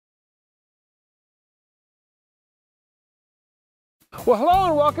Well, hello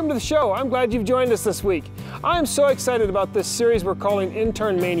and welcome to the show. I'm glad you've joined us this week. I'm so excited about this series we're calling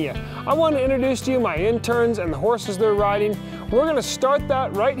Internmania. I want to introduce to you my interns and the horses they're riding. We're going to start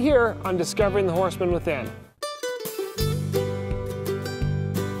that right here on Discovering the Horseman Within.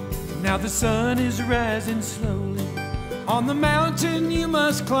 Now the sun is rising slowly on the mountain you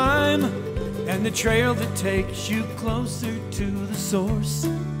must climb, and the trail that takes you closer to the source.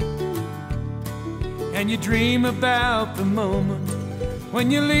 And you dream about the moment when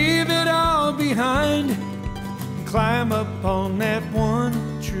you leave it all behind and climb up on that one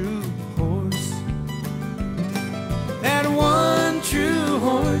true horse. That one true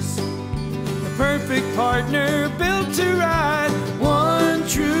horse, the perfect partner built to ride. One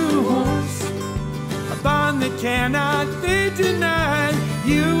true horse, a bond that cannot be denied.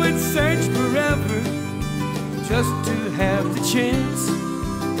 You would search forever just to have the chance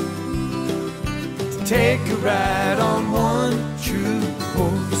to take a ride on one true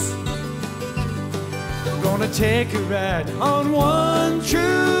horse. I'm gonna take a ride on one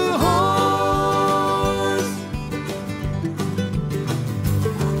true horse.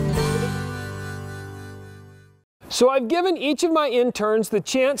 So I've given each of my interns the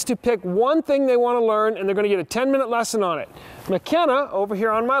chance to pick one thing they want to learn, and they're going to get a 10-minute lesson on it. McKenna, over here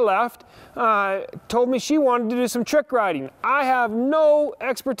on my left, told me she wanted to do some trick riding. I have no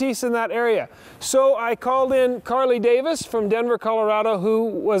expertise in that area. So I called in Carly Davis from Denver, Colorado, who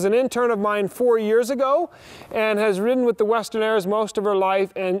was an intern of mine 4 years ago and has ridden with the Western Airs most of her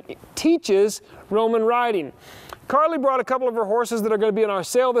life and teaches Roman riding. Carly brought a couple of her horses that are going to be in our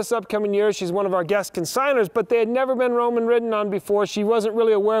sale this upcoming year. She's one of our guest consigners, but they had never been Roman ridden on before. She wasn't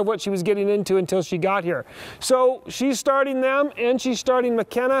really aware of what she was getting into until she got here. So she's starting them, and she's starting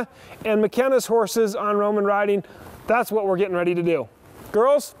McKenna and McKenna's horses on Roman riding. That's what we're getting ready to do.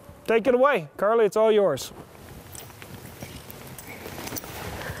 Girls, take it away. Carly, it's all yours.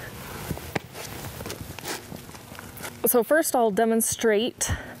 So first I'll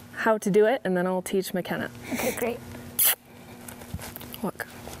demonstrate how to do it, and then I'll teach McKenna. Okay, great. Look.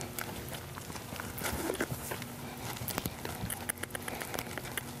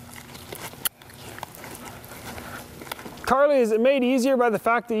 Carly, is it made easier by the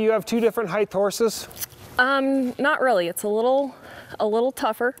fact that you have two different height horses? Not really. It's a little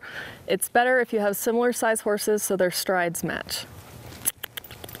tougher. It's better if you have similar size horses so their strides match.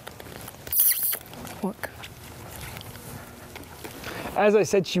 Look. As I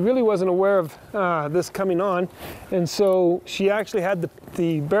said, she really wasn't aware of this coming on, and so she actually had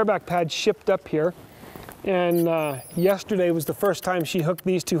the bareback pad shipped up here, and yesterday was the first time she hooked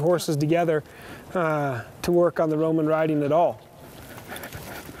these two horses together to work on the Roman riding at all.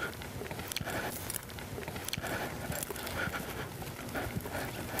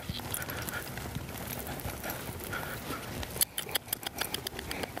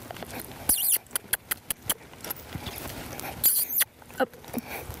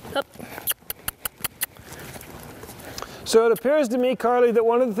 Up. So it appears to me, Carly, that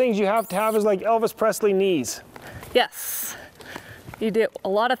one of the things you have to have is like Elvis Presley knees. Yes. You do a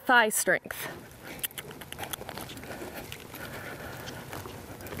lot of thigh strength.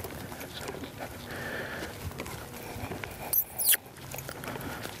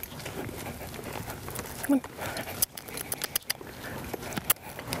 Come on.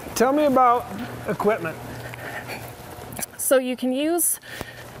 Tell me about equipment. So you can use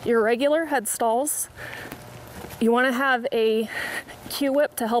your regular head stalls. You want to have a cue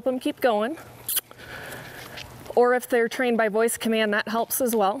whip to help them keep going. Or if they're trained by voice command, that helps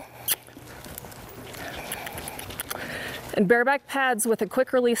as well. And bareback pads with a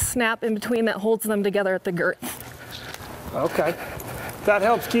quick release snap in between that holds them together at the girth. Okay. That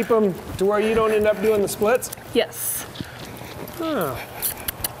helps keep them to where you don't end up doing the splits? Yes. Oh.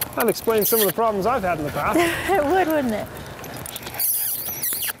 That explains some of the problems I've had in the past. It would, wouldn't it?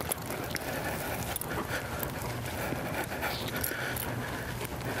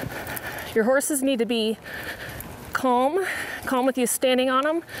 Your horses need to be calm with you standing on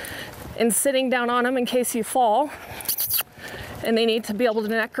them and sitting down on them in case you fall. And they need to be able to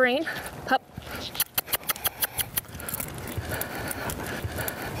neck rein. Up.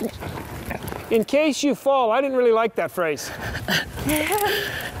 In case you fall, I didn't really like that phrase.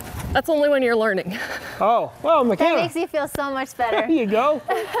 That's only when you're learning. Oh, well, McKenna. That makes you feel so much better. There you go.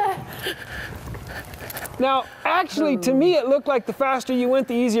 Now, actually, to me, it looked like the faster you went,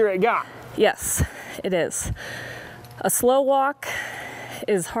 the easier it got. Yes, it is. A slow walk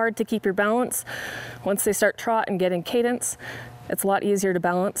is hard to keep your balance. Once they start trot and get in cadence, it's a lot easier to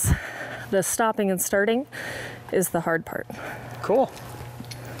balance. The stopping and starting is the hard part. Cool.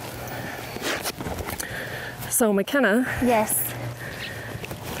 So McKenna, Yes.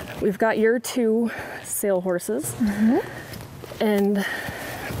 we've got your 2 sale horses, and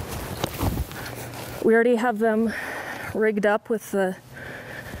we already have them rigged up with the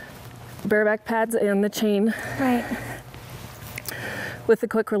bareback pads and the chain. Right. With the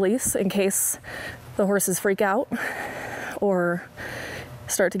quick release in case the horses freak out or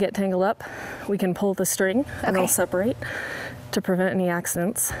start to get tangled up. We can pull the string and they'll separate to prevent any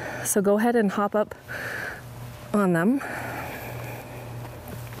accidents. So go ahead and hop up on them.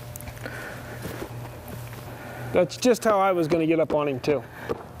 That's just how I was going to get up on him too.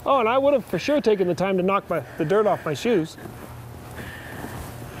 Oh, and I would have for sure taken the time to knock the dirt off my shoes.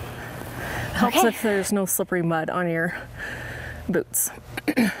 Helps if there's no slippery mud on your boots.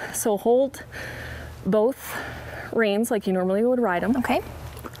 So hold both reins like you normally would ride them. Okay.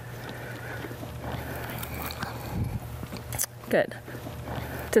 Good.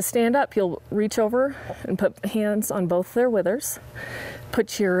 To stand up, you'll reach over and put hands on both their withers.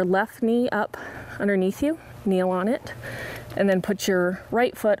 Put your left knee up underneath you, kneel on it, and then put your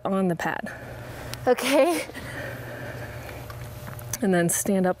right foot on the pad. Okay. And then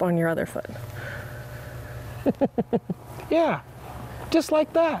stand up on your other foot. Yeah, just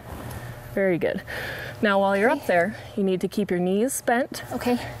like that. Very good. Now while you're up there, you need to keep your knees bent,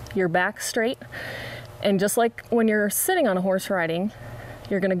 Okay. your back straight, and just like when you're sitting on a horse riding,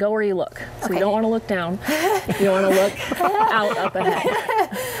 you're gonna go where you look. So you don't wanna look down, you wanna look out up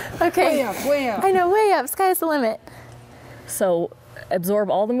ahead. Okay. Way up, way up. I know, way up. Sky's the limit. So absorb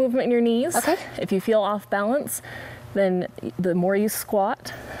all the movement in your knees. Okay. If you feel off balance, then the more you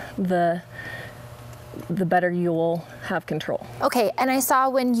squat, the better you will have control. Okay, and I saw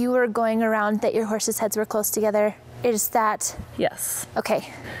when you were going around that your horses' heads were close together. Is that Yes. okay?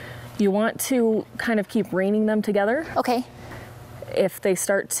 You want to kind of keep reining them together. Okay. If they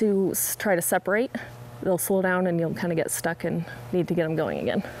start to try to separate, they'll slow down and you'll kind of get stuck and need to get them going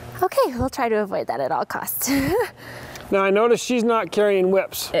again. Okay, we'll try to avoid that at all costs. Now I notice she's not carrying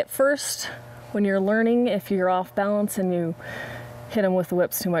whips. At first, when you're learning, if you're off balance and you hit them with the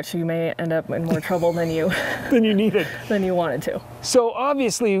whips too much, you may end up in more trouble than you Than you needed. than you wanted to. So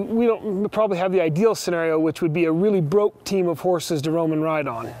obviously we don't probably have the ideal scenario, which would be a really broke team of horses to roam and ride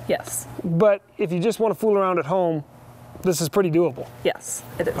on. Yes. But if you just want to fool around at home, this is pretty doable. Yes,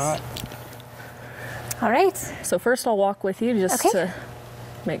 it is. All right. All right. So first I'll walk with you just Okay. to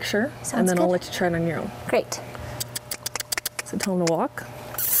make sure, Sounds and then I'll good. let you try it on your own. Great. So tell them to walk.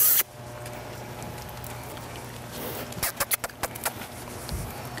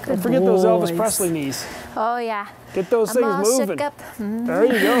 Don't forget those Elvis boys. Presley knees. Oh yeah. Get those I'm all things shook moving. up. There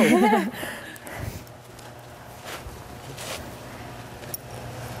you go.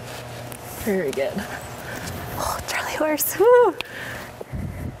 Very good. Oh, Charlie horse. Woo.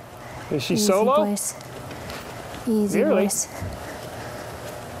 Is she Easy, solo? boys. Easy, Nearly. boys.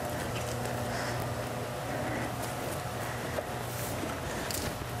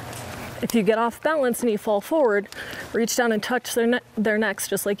 If you get off balance and you fall forward, reach down and touch their necks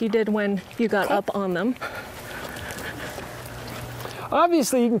just like you did when you got up on them.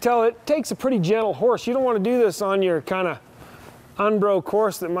 Obviously you can tell it takes a pretty gentle horse. You don't want to do this on your kind of unbroke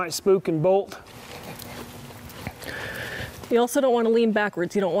horse that might spook and bolt. You also don't want to lean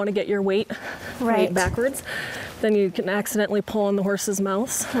backwards. You don't want to get your weight Right. backwards. Then you can accidentally pull on the horse's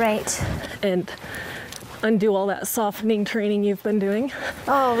mouth Right. and undo all that softening training you've been doing.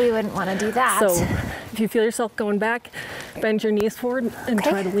 Oh, we wouldn't want to do that. So if you feel yourself going back, bend your knees forward and Okay.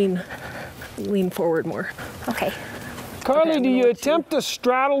 try to lean forward more. Okay. Carly, I'm do gonna you let attempt to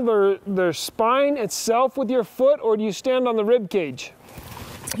straddle their spine itself with your foot, or do you stand on the rib cage?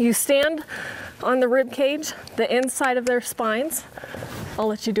 You stand on the rib cage, the inside of their spines. I'll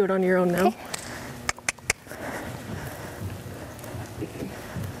let you do it on your own now. Okay.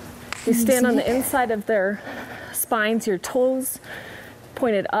 You stand on the inside of their spines, your toes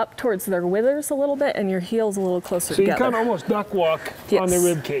pointed up towards their withers a little bit and your heels a little closer So you together. kind of almost duck walk on the Yes.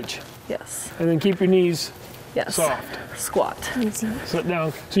 rib cage, Yes, and then keep your knees yes. soft. Squat. Easy. Sit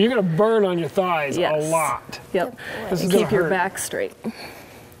down. So you're going to burn on your thighs Yes. a lot. Yep. This is And gonna keep your hurt. back straight.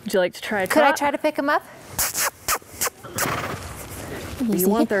 Would you like to try a Could I trot? try to pick him up? You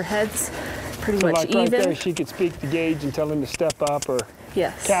want their heads pretty So much like right even. there, she could speak to Gage and tell him to step up, or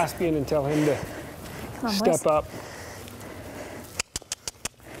Yes. Caspian and tell him to Come on, step boys. up.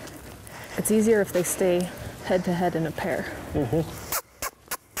 It's easier if they stay head to head in a pair.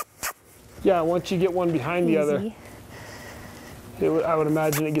 Yeah, once you get one behind the other, Easy. I would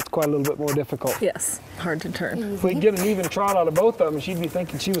imagine it gets quite a little bit more difficult. Yes, hard to turn. If we could get an even trot out of both of them, she'd be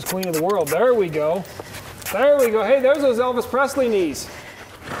thinking she was queen of the world. There we go. There we go. Hey, there's those Elvis Presley knees.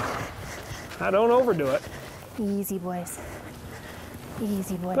 I don't overdo it. Easy, boys.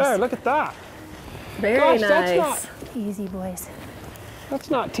 Easy, boys. There, look at that. Very Gosh, nice. Easy, boys. That's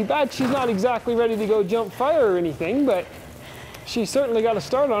not too bad. She's not exactly ready to go jump fire or anything, but she certainly got a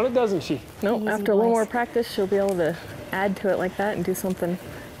start on it, doesn't she? Nope, Easy, after a little boys. more practice, she'll be able to add to it like that and do something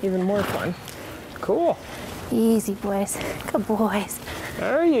even more fun. Cool. Easy, boys. Good boys.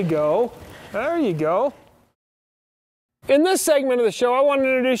 There you go. There you go. In this segment of the show, I want to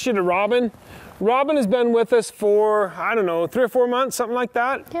introduce you to Robin. Robin has been with us for, I don't know, 3 or 4 months, something like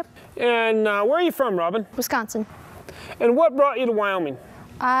that. Yep. And where are you from, Robin? Wisconsin. And what brought you to Wyoming?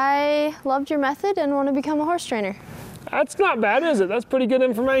 I loved your method and want to become a horse trainer. That's not bad, is it? That's pretty good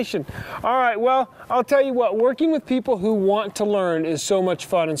information. All right, well, I'll tell you what, working with people who want to learn is so much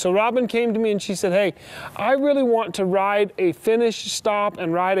fun. And so Robin came to me and she said, hey, I really want to ride a finished stop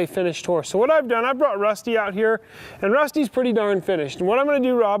and ride a finished horse. So what I've done, I brought Rusty out here, and Rusty's pretty darn finished. And what I'm going to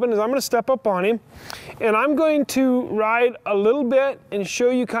do, Robin, is I'm going to step up on him, and I'm going to ride a little bit and show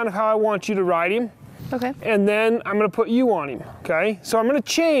you kind of how I want you to ride him. Okay. And then I'm going to put you on him, okay? So I'm going to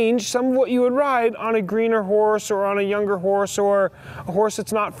change some of what you would ride on a greener horse or on a younger horse or a horse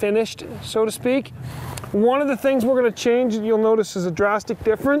that's not finished, so to speak. One of the things we're going to change that you'll notice is a drastic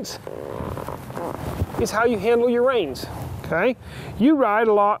difference is how you handle your reins, okay? You ride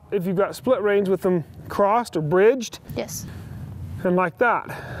a lot if you've got split reins with them crossed or bridged Yes. and like that.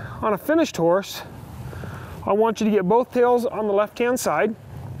 On a finished horse, I want you to get both tails on the left-hand side,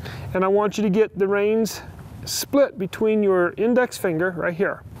 and I want you to get the reins split between your index finger right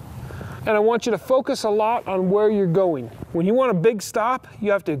here. And I want you to focus a lot on where you're going. When you want a big stop,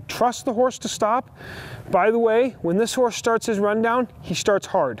 you have to trust the horse to stop. By the way, when this horse starts his rundown, he starts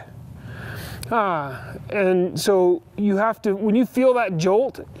hard. And so you have to, when you feel that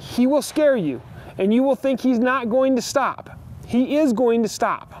jolt, he will scare you and you will think he's not going to stop. He is going to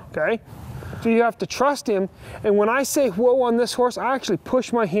stop, okay? So you have to trust him, and when I say whoa on this horse, I actually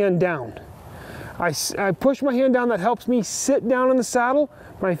push my hand down. I push my hand down, that helps me sit down in the saddle,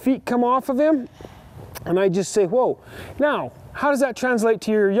 my feet come off of him, and I just say whoa. Now, how does that translate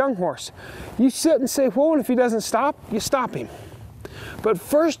to your young horse? You sit and say whoa, and if he doesn't stop, you stop him. But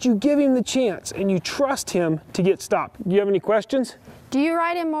first you give him the chance, and you trust him to get stopped. Do you have any questions? Do you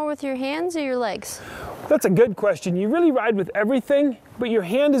ride him more with your hands or your legs? That's a good question. You really ride with everything, but your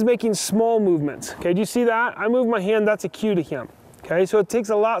hand is making small movements. Okay, do you see that? I move my hand, that's a cue to him. Okay, so it takes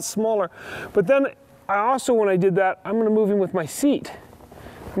a lot smaller. But then I also, when I did that, I'm gonna move him with my seat.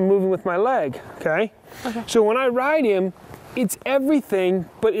 I'm moving with my leg, okay? So when I ride him, it's everything,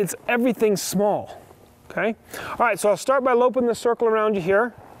 but it's everything small, okay? All right, so I'll start by loping the circle around you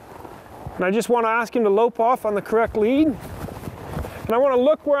here. And I just wanna ask him to lope off on the correct lead. And I want to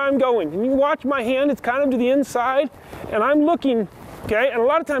look where I'm going. And you watch my hand, it's kind of to the inside, and I'm looking, okay? And a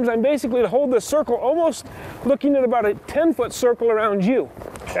lot of times I'm basically to hold this circle, almost looking at about a 10-foot circle around you,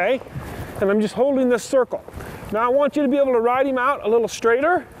 okay? And I'm just holding this circle. Now I want you to be able to ride him out a little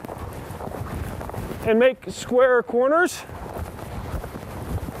straighter and make square corners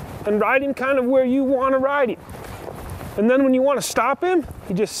and ride him kind of where you want to ride him. And then when you want to stop him,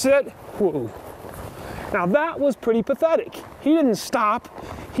 you just sit, whoa. Now that was pretty pathetic. He didn't stop,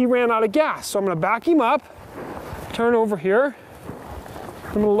 he ran out of gas. So I'm gonna back him up, turn over here,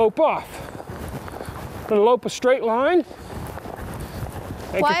 I'm gonna lope off. I'm gonna lope a straight line,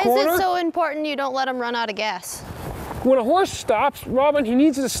 make Why a corner. is it so important you don't let him run out of gas? When a horse stops, Robin, he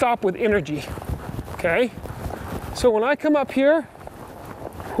needs to stop with energy, okay? So when I come up here,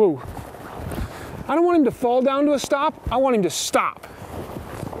 whoo, I don't want him to fall down to a stop, I want him to stop,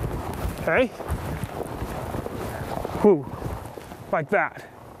 okay? Whoo, like that.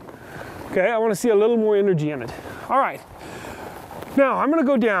 Okay, I want to see a little more energy in it. All right, now I'm gonna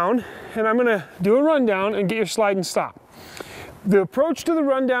go down and I'm gonna do a rundown and get your slide and stop. The approach to the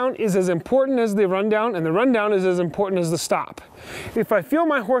rundown is as important as the rundown, and the rundown is as important as the stop. If I feel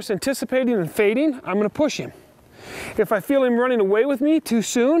my horse anticipating and fading, I'm gonna push him. If I feel him running away with me too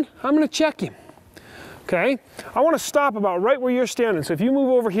soon, I'm gonna check him. Okay, I wanna stop about right where you're standing. So if you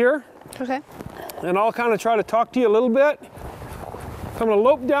move over here, Okay. and I'll kind of try to talk to you a little bit. I'm gonna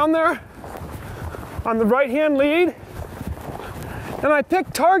lope down there on the right-hand lead, and I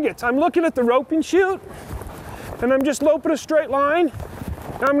pick targets. I'm looking at the roping chute, and I'm just loping a straight line.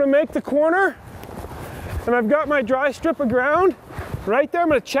 And I'm gonna make the corner, and I've got my dry strip of ground right there. I'm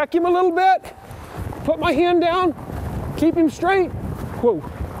gonna check him a little bit, put my hand down, keep him straight. Whoa.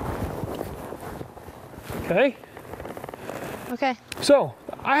 Okay. Okay. So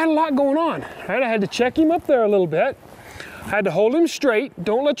I had a lot going on, right? I had to check him up there a little bit. I had to hold him straight.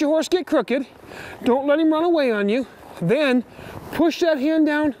 Don't let your horse get crooked. Don't let him run away on you. Then push that hand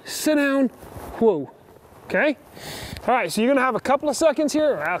down, sit down, whoa. okay? All right, so you're gonna have a couple of seconds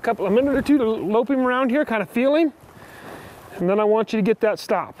here, a minute or two to lope him around here, kind of feel him, and then I want you to get that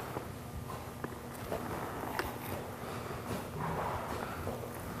stop.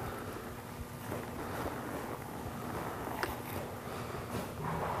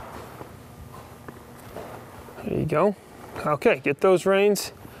 There you go. Okay, get those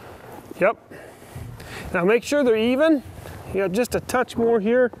reins. Yep. Now make sure they're even. You got just a touch more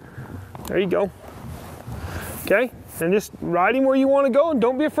here. There you go. Okay, and just ride him where you want to go, and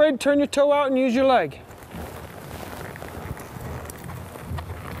don't be afraid to turn your toe out and use your leg.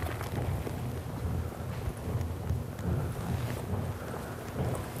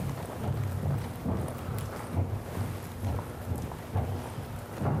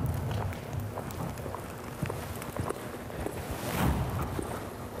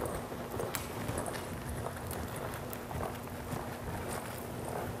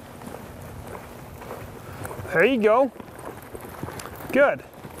 There you go. Good.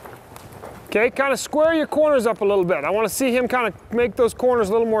 Okay, kind of square your corners up a little bit. I want to see him kind of make those corners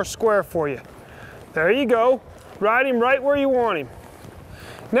a little more square for you. There you go. Ride him right where you want him.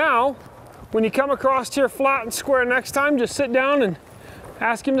 Now, when you come across here flat and square next time, just sit down and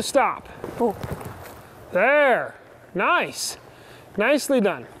ask him to stop. Oh. There. Nice. Nicely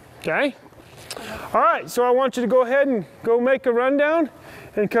done. Okay? All right, so I want you to go ahead and go make a rundown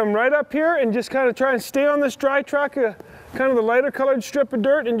and come right up here and just kind of try and stay on this dry track, kind of the lighter colored strip of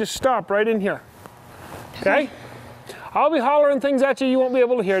dirt, and just stop right in here. Okay? I'll be hollering things at you you won't be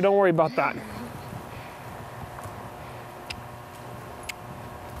able to hear. Don't worry about that.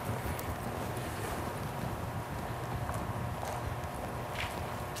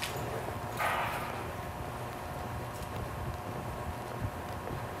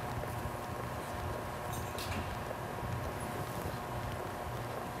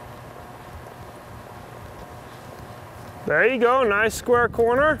 There you go, nice square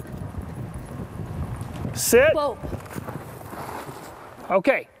corner. Sit. Whoa.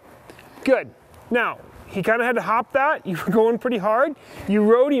 Okay, good. Now, he kind of had to hop that. You were going pretty hard. You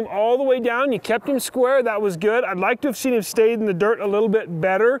rode him all the way down. You kept him square. That was good. I'd like to have seen him stayed in the dirt a little bit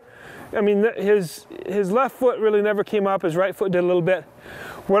better. I mean, his left foot really never came up. His right foot did a little bit.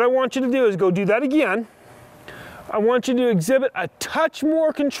 What I want you to do is go do that again. I want you to exhibit a touch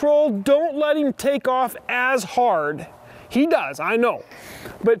more control. Don't let him take off as hard. He does, I know.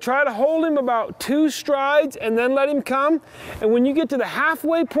 But try to hold him about 2 strides and then let him come. And when you get to the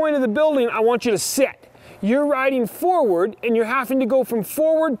halfway point of the building, I want you to sit. You're riding forward and you're having to go from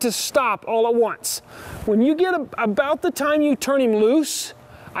forward to stop all at once. When you get about the time you turn him loose,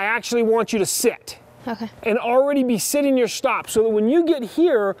 I actually want you to sit. Okay. And already be sitting your stop, so that when you get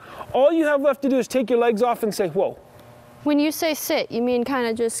here, all you have left to do is take your legs off and say, whoa. When you say sit, you mean kind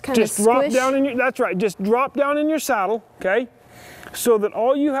of Just drop down in your, that's right, just drop down in your saddle, okay? So that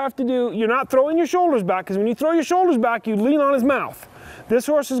all you have to do, you're not throwing your shoulders back, because when you throw your shoulders back, you lean on his mouth. This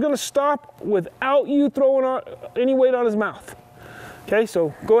horse is gonna stop without you throwing any weight on his mouth. Okay,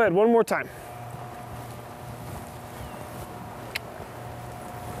 so go ahead, one more time.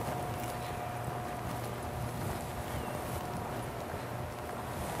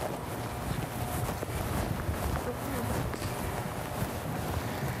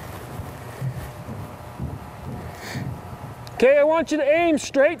 Okay, I want you to aim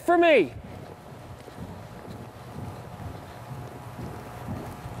straight for me.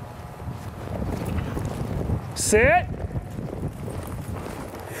 Sit.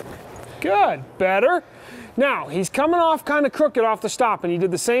 Good, better. Now, he's coming off kind of crooked off the stop, and he did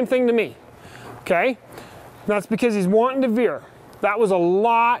the same thing to me. Okay? That's because he's wanting to veer. That was a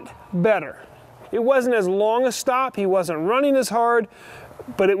lot better. It wasn't as long a stop, he wasn't running as hard,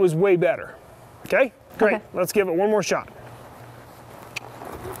 but it was way better. Okay? Great, okay. Let's give it one more shot.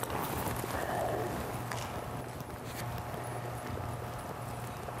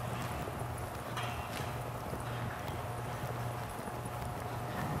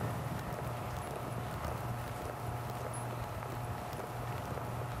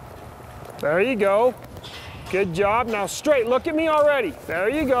 There you go. Good job. Now straight, look at me already. There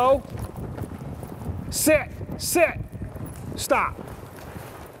you go. Sit, sit, stop.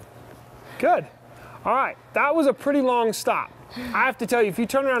 Good. All right, that was a pretty long stop. I have to tell you, if you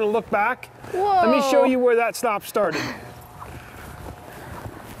turn around and look back, let me show you where that stop started.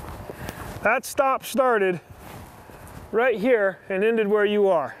 That stop started right here and ended where you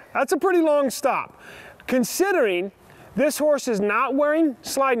are. That's a pretty long stop, considering This horse is not wearing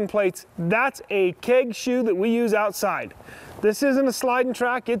sliding plates. That's a keg shoe that we use outside. This isn't a sliding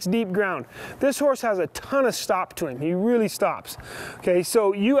track, it's deep ground. This horse has a ton of stop to him. He really stops. Okay,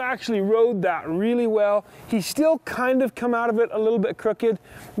 so you actually rode that really well. He still kind of come out of it a little bit crooked.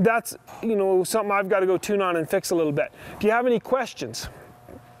 That's, you know, something I've got to go tune on and fix a little bit. Do you have any questions?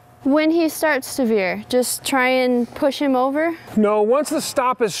 When he starts to veer, just try and push him over? No, once the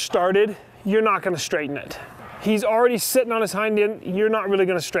stop is started, you're not going to straighten it. He's already sitting on his hind end, you're not really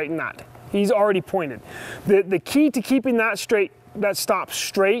going to straighten that. He's already pointed. The key to keeping that stop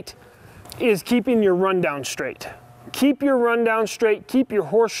straight is keeping your rundown straight. Keep your rundown straight, keep your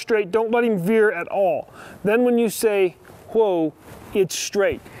horse straight, don't let him veer at all. Then when you say, whoa, it's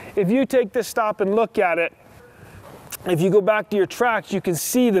straight. If you take this stop and look at it, if you go back to your tracks, you can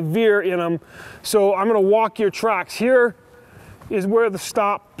see the veer in them. So I'm gonna walk your tracks. Here is where the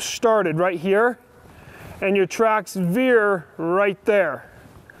stop started, right here. And your tracks veer right there.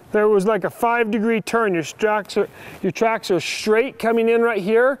 There was like a 5-degree turn. Your tracks are straight coming in right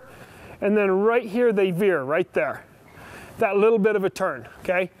here, and then right here they veer, right there. That little bit of a turn,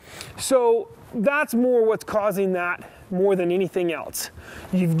 okay? So that's more what's causing that more than anything else.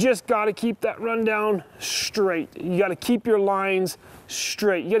 You've just got to keep that rundown straight. You got to keep your lines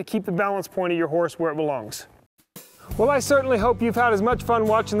straight. You got to keep the balance point of your horse where it belongs. Well, I certainly hope you've had as much fun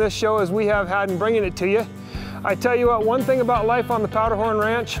watching this show as we have had in bringing it to you. I tell you what, one thing about life on the Powderhorn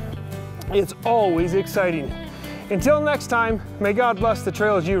Ranch, it's always exciting. Until next time, may God bless the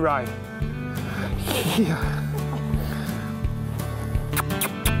trails you ride. Yeah.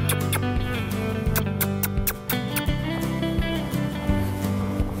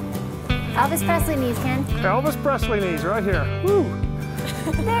 Elvis Presley knees, Ken. Elvis Presley knees right here. Woo.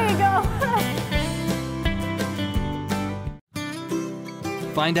 There you go.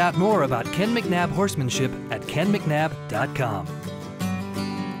 Find out more about Ken McNabb horsemanship at kenmcnabb.com.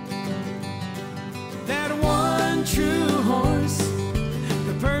 That one true horse,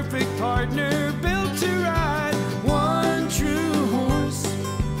 the perfect partner.